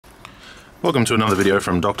Welcome to another video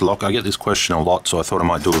from Dr. Lock. I get this question a lot, so I thought I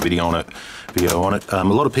might do a video on it. A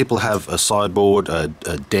lot of people have a sideboard, a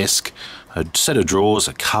desk, a set of drawers,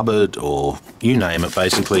 a cupboard, or you name it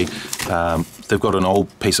basically. They've got an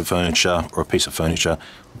old piece of furniture or a piece of furniture,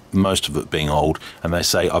 most of it being old, and they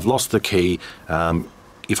say, I've lost the key.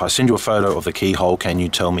 If I send you a photo of the keyhole, can you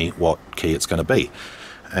tell me what key it's going to be?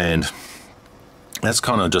 And that's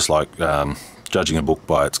kind of just like judging a book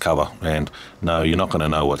by its cover, and no, you're not going to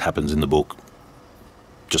know what happens in the book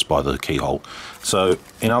just by the keyhole. So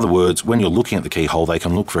in other words, when you're looking at the keyhole, they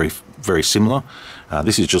can look very similar.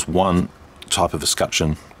 This is just one type of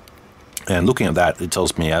escutcheon, and looking at that, it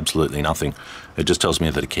tells me absolutely nothing. It just tells me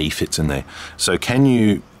that a key fits in there. So can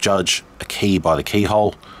you judge a key by the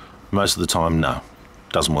keyhole? Most of the time, no,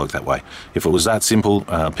 it doesn't work that way. If it was that simple,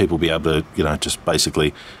 people would be able to, just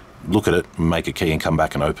basically look at it, make a key, and come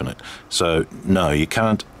back and open it. So no, you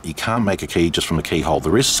can't make a key just from the keyhole.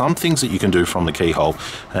 There is some things that you can do from the keyhole.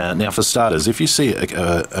 Now, for starters, if you see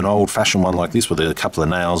an old-fashioned one like this with a couple of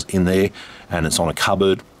nails in there, and it's on a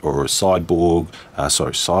cupboard or a sideboard,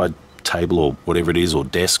 side table or whatever it is, or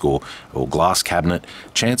desk or glass cabinet,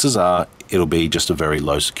 chances are it'll be just a very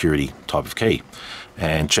low security type of key,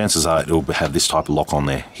 and chances are it'll have this type of lock on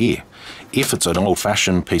there here. If it's an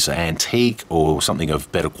old-fashioned piece of antique or something of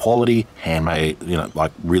better quality, handmade,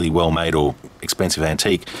 like really well-made or expensive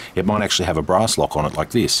antique, it might actually have a brass lock on it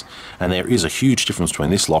like this. And there is a huge difference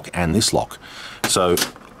between this lock and this lock. So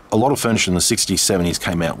a lot of furniture in the 60s, 70s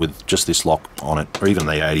came out with just this lock on it, or even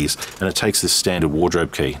the 80s, and it takes this standard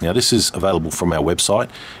wardrobe key. Now, this is available from our website.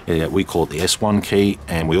 We call it the S1 key,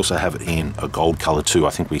 and we also have it in a gold color too. I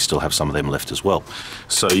think we still have some of them left as well.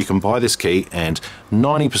 So you can buy this key, and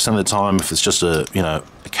 90% of the time, if it's just a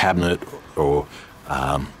cabinet or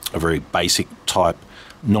a very basic type,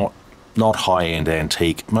 not high-end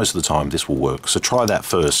antique, most of the time this will work. So try that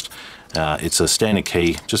first. It's a standard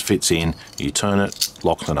key, just fits in, you turn it,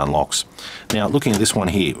 locks and unlocks. Now, looking at this one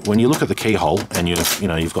here, when you look at the keyhole and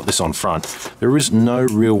you've got this on front, there is no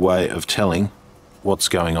real way of telling what's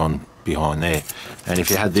going on behind there. And if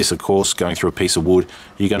you had this, of course, going through a piece of wood,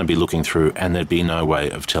 you're going to be looking through, and there'd be no way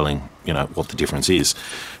of telling, what the difference is.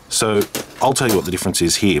 So I'll tell you what the difference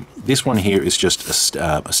is here. This one here is just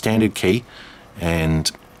a standard key,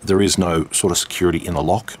 and there is no sort of security in the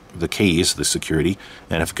lock. The key is the security,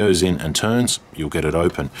 and if it goes in and turns, you'll get it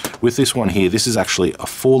open. With this one here, this is actually a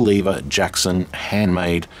 4-lever Jackson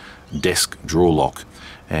handmade desk drawer lock.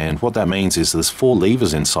 And what that means is there's 4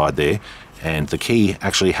 levers inside there, and the key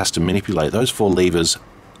actually has to manipulate those 4 levers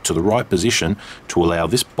to the right position to allow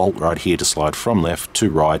this bolt right here to slide from left to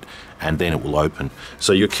right, and then it will open.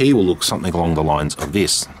 So your key will look something along the lines of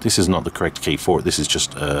this. This is not the correct key for it. This is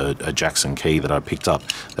just a Jackson key that I picked up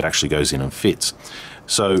that actually goes in and fits.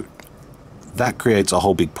 So that creates a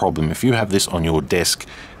whole big problem. If you have this on your desk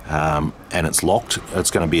and it's locked,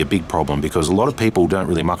 it's going to be a big problem, because a lot of people don't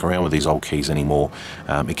really muck around with these old keys anymore.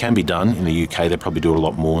 It can be done in the UK. They probably do it a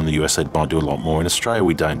lot more. In the US, they might do it a lot more. In Australia,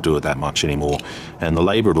 we don't do it that much anymore. And the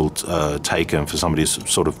labour it'll take for somebody to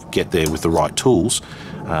sort of get there with the right tools,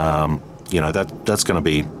 that's going to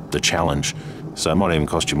be the challenge. So it might even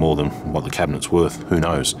cost you more than what the cabinet's worth. Who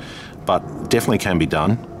knows? But definitely can be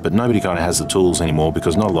done, but nobody kind of has the tools anymore,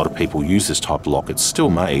 because not a lot of people use this type of lock. It's still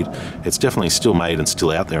made. It's definitely still made and still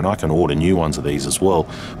out there, and I can order new ones of these as well.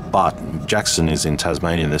 But Jackson is in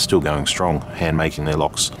Tasmania, and they're still going strong, hand making their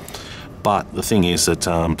locks. But the thing is that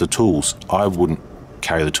the tools, I wouldn't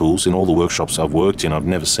carry the tools. In all the workshops I've worked in, I've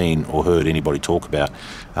never seen or heard anybody talk about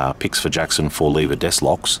picks for Jackson 4-lever desk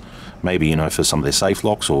locks. Maybe, for some of their safe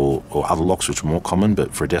locks or other locks which are more common,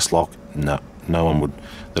 but for a desk lock, no one would,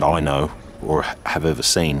 that I know or have ever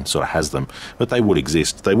seen, sort of has them. But they would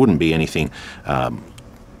exist. They wouldn't be anything,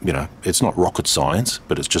 it's not rocket science,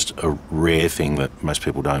 but it's just a rare thing that most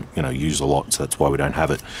people don't, use a lot, so that's why we don't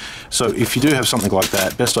have it. So if you do have something like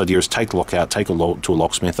that, best idea is take the lock out, take it to a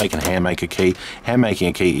locksmith. They can hand make a key. Hand making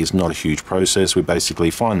a key is not a huge process. We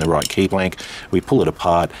basically find the right key blank, we pull it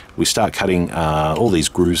apart, we start cutting all these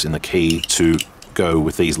grooves in the key to go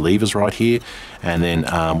with these levers right here, and then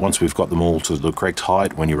once we've got them all to the correct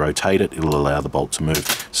height, when you rotate it, it'll allow the bolt to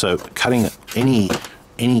move. So cutting any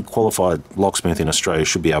qualified locksmith in Australia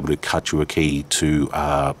should be able to cut you a key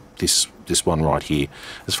to this one right here.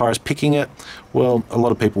 As far as picking it, well, a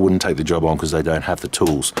lot of people wouldn't take the job on because they don't have the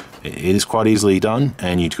tools. It is quite easily done,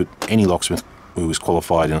 and any locksmith who is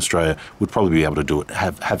qualified in Australia would probably be able to do it,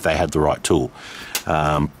 have they had the right tool.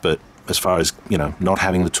 But as far as, you know, not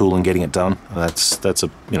having the tool and getting it done, that's a,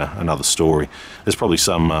 you know, another story. There's probably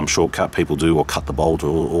some shortcut people do, or cut the bolt,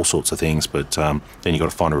 or all sorts of things, but then you've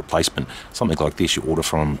got to find a replacement. Something like this you order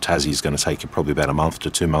from Tassie is going to take you probably about a month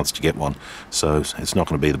to 2 months to get one, so it's not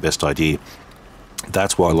going to be the best idea.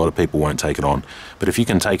 That's why a lot of people won't take it on. But if you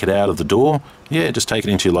can take it out of the door, yeah, just take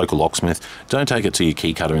it into your local locksmith. Don't take it to your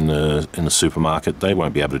key cutter in the supermarket. They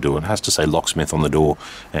won't be able to do it. It has to say locksmith on the door,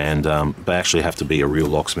 and they actually have to be a real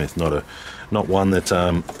locksmith, not one that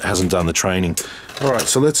hasn't done the training. All right,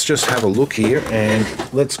 so let's just have a look here, and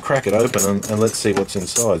let's crack it open and let's see what's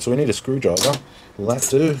inside. So we need a screwdriver. Will that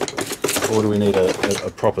do? Or do we need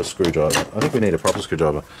a proper screwdriver? I think we need a proper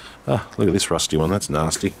screwdriver. Ah, look at this rusty one. That's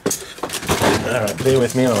nasty. Alright, bear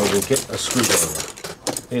with me, I will get a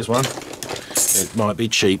screwdriver. Here's one. It might be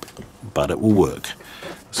cheap, but it will work.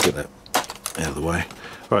 Let's get that out of the way.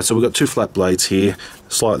 Alright, so we've got two flat blades here,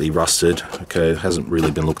 slightly rusted. Okay, it hasn't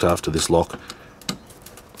really been looked after, this lock.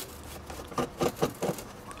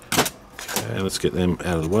 Okay, let's get them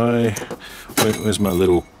out of the way. Where's my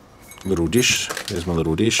little dish? There's my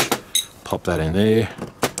little dish. Pop that in there.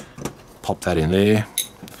 Pop that in there.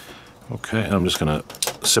 Okay, and I'm just going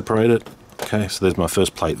to separate it. Okay, so there's my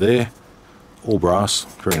first plate there, all brass,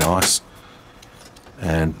 very nice,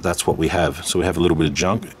 and that's what we have. So we have a little bit of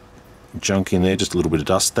junk in there, just a little bit of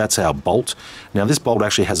dust. That's our bolt. Now this bolt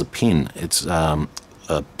actually has a pin. It's sort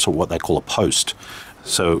of what they call a post.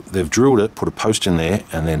 So they've drilled it, put a post in there,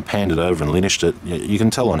 and then panned it over and linished it. You can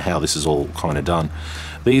tell on how this is all kind of done.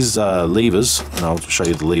 These levers, and I'll show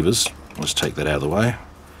you the levers. Let's take that out of the way.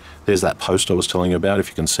 There's that post I was telling you about, if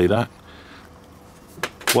you can see that.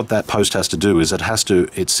 What that post has to do is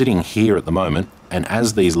it's sitting here at the moment, and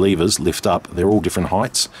as these levers lift up, they're all different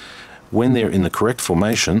heights. When they're in the correct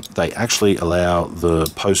formation, they actually allow the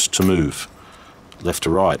post to move left to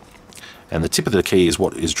right. And the tip of the key is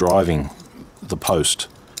what is driving the post.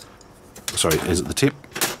 Sorry, is it the tip?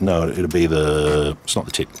 No, it'll be it's not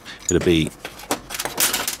the tip. It'll be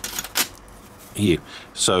here.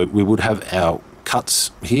 So we would have our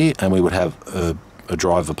cuts here, and we would have a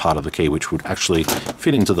driver part of the key, which would actually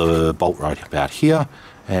fit into the bolt right about here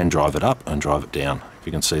and drive it up and drive it down, if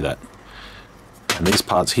you can see that. And these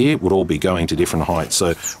parts here would all be going to different heights.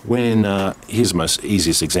 So when, here's the most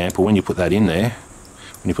easiest example, when you put that in there,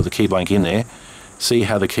 when you put the key blank in there, see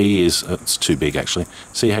how the key is, it's too big actually,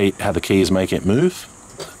 see how the key is making it move?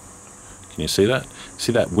 Can you see that?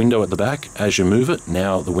 See that window at the back? As you move it,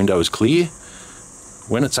 now the window is clear.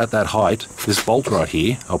 When it's at that height, this bolt right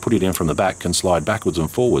here, I'll put it in from the back, can slide backwards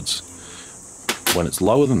and forwards. When it's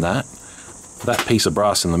lower than that, that piece of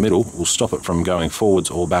brass in the middle will stop it from going forwards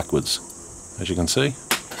or backwards. As you can see.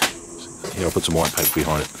 Here, I'll put some white paper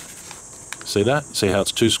behind it. See that? See how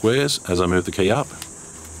it's two squares? As I move the key up,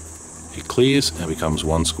 it clears and becomes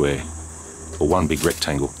one square, or one big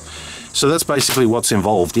rectangle. So that's basically what's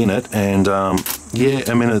involved in it. And yeah,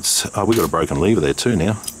 I mean, we got a broken lever there too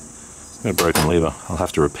now. Got a broken lever. I'll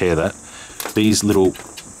have to repair that. These little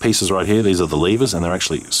pieces right here, these are the levers, and they're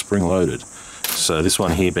actually spring-loaded. So this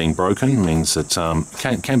one here being broken means that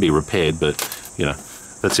can be repaired, but you know,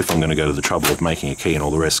 that's if I'm going to go to the trouble of making a key and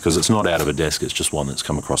all the rest, because it's not out of a desk, it's just one that's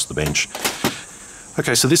come across the bench.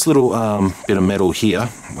 Okay, so this little bit of metal here,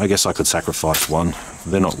 I guess I could sacrifice one.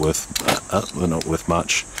 They're not worth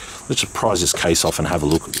much. Let's just prise this case off and have a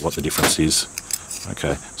look at what the difference is.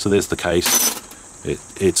 Okay, so there's the case.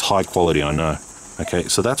 It's high quality, I know. Okay,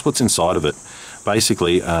 so that's what's inside of it.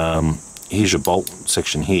 Basically, here's your bolt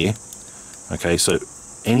section here. Okay, so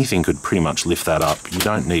anything could pretty much lift that up. You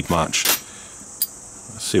don't need much.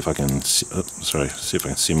 Let's see if I can. See if I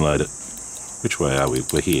can simulate it. Which way are we?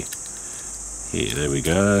 We're here. Here, there we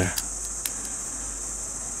go.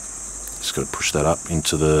 Just got to push that up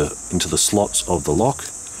into the slots of the lock.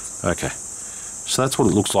 Okay, so that's what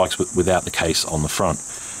it looks like without the case on the front.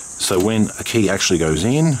 So when a key actually goes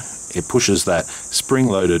in, it pushes that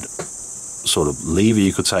spring-loaded sort of lever,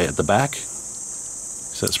 you could say, at the back.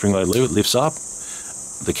 So that spring-loaded lever, it lifts up.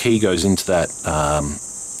 The key goes into that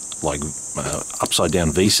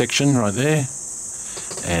upside-down V section right there.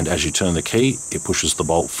 And as you turn the key, it pushes the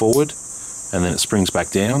bolt forward, and then it springs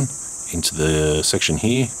back down into the section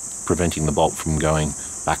here, preventing the bolt from going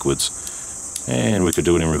backwards. And we could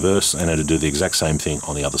do it in reverse, and it'd do the exact same thing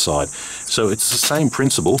on the other side. So it's the same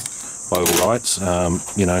principle by all rights.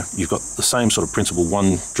 You know, you've got the same sort of principle,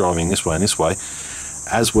 one driving this way and this way.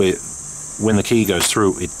 When the key goes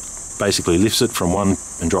through, it basically lifts it from one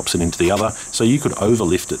and drops it into the other. So you could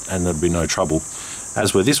overlift it and there'd be no trouble.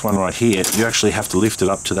 As with this one right here, you actually have to lift it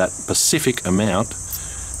up to that specific amount,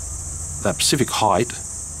 that specific height,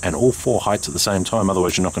 and all 4 heights at the same time,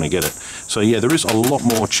 otherwise you're not going to get it. So yeah, there is a lot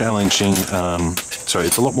more challenging,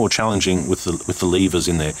 it's a lot more challenging with the levers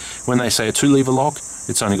in there. When they say a 2-lever lock,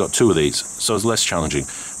 it's only got 2 of these, so it's less challenging.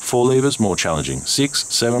 4 levers, more challenging. 6,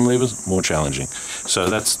 7 levers, more challenging. So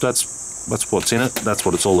that's what's in it. That's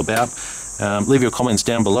what it's all about. Leave your comments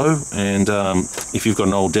down below, and if you've got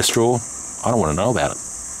an old desk drawer, I don't want to know about it.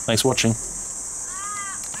 Thanks for watching.